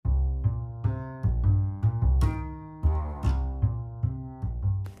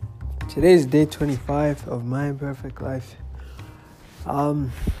Today's day 25 of my imperfect life.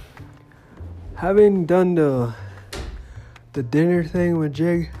 Having done the dinner thing with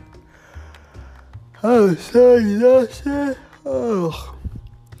Jig, I was so exhausted. The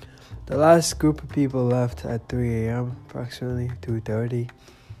last group of people left at 3 a.m., approximately 2:30.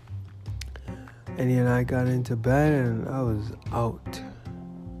 And he and I got into bed and I was out.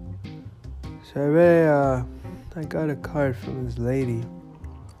 So I got a card from this lady.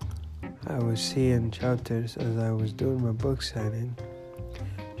 I was seeing chapters as I was doing my book signing.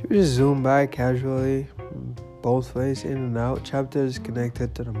 She would just zoom by casually, both ways, in and out. Chapters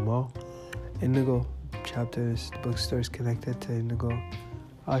connected to the mall. Indigo chapters, bookstores connected to Indigo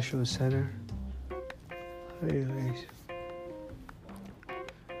Oshawa Center. Anyways,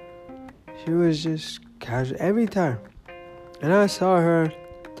 she was just casual every time. And I saw her,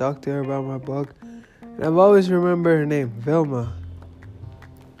 talked to her about my book, and I've always remembered her name, Vilma.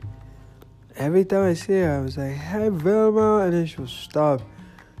 Every time I see her, I was like, "Hey, Vilma," and then she'll stop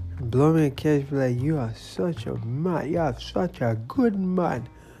and blow me a kiss, be like, "You are such a man, you are such a good man."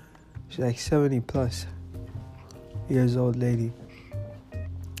 She's like 70 plus years old lady.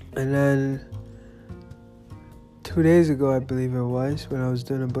 And then 2 days ago, I believe it was, when I was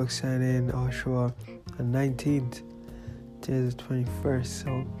doing a book signing in Oshawa on 19th, today's the 21st,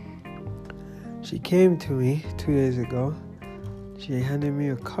 so she came to me 2 days ago. She handed me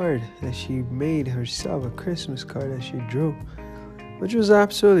a card that she made herself, a Christmas card that she drew, which was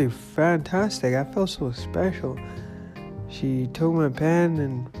absolutely fantastic. I felt so special. She took my pen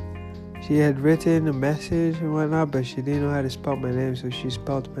and she had written a message and whatnot, but she didn't know how to spell my name, so she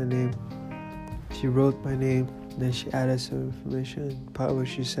spelled my name. She wrote my name, and then she added some information. Part of what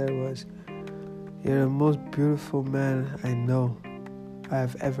she said was, "You're the most beautiful man I know I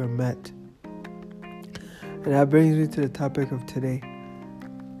have ever met." And that brings me to the topic of today.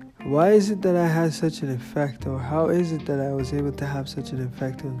 Why is it that I had such an effect, or how is it that I was able to have such an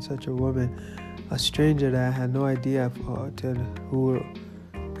effect on such a woman, a stranger that I had no idea I didn't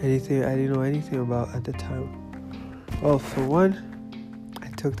know anything about at the time? Well, for one, I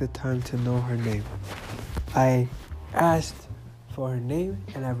took the time to know her name. I asked for her name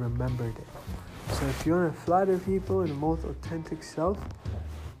and I remembered it. So if you want to flatter people in the most authentic self,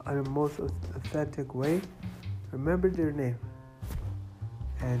 in the most authentic way, remember their name,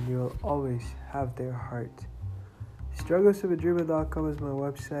 and you'll always have their heart. strugglesofadreamer.com is my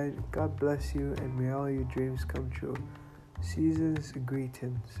website. God bless you, and may all your dreams come true. Seasons,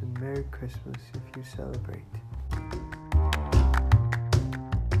 greetings, and Merry Christmas if you celebrate.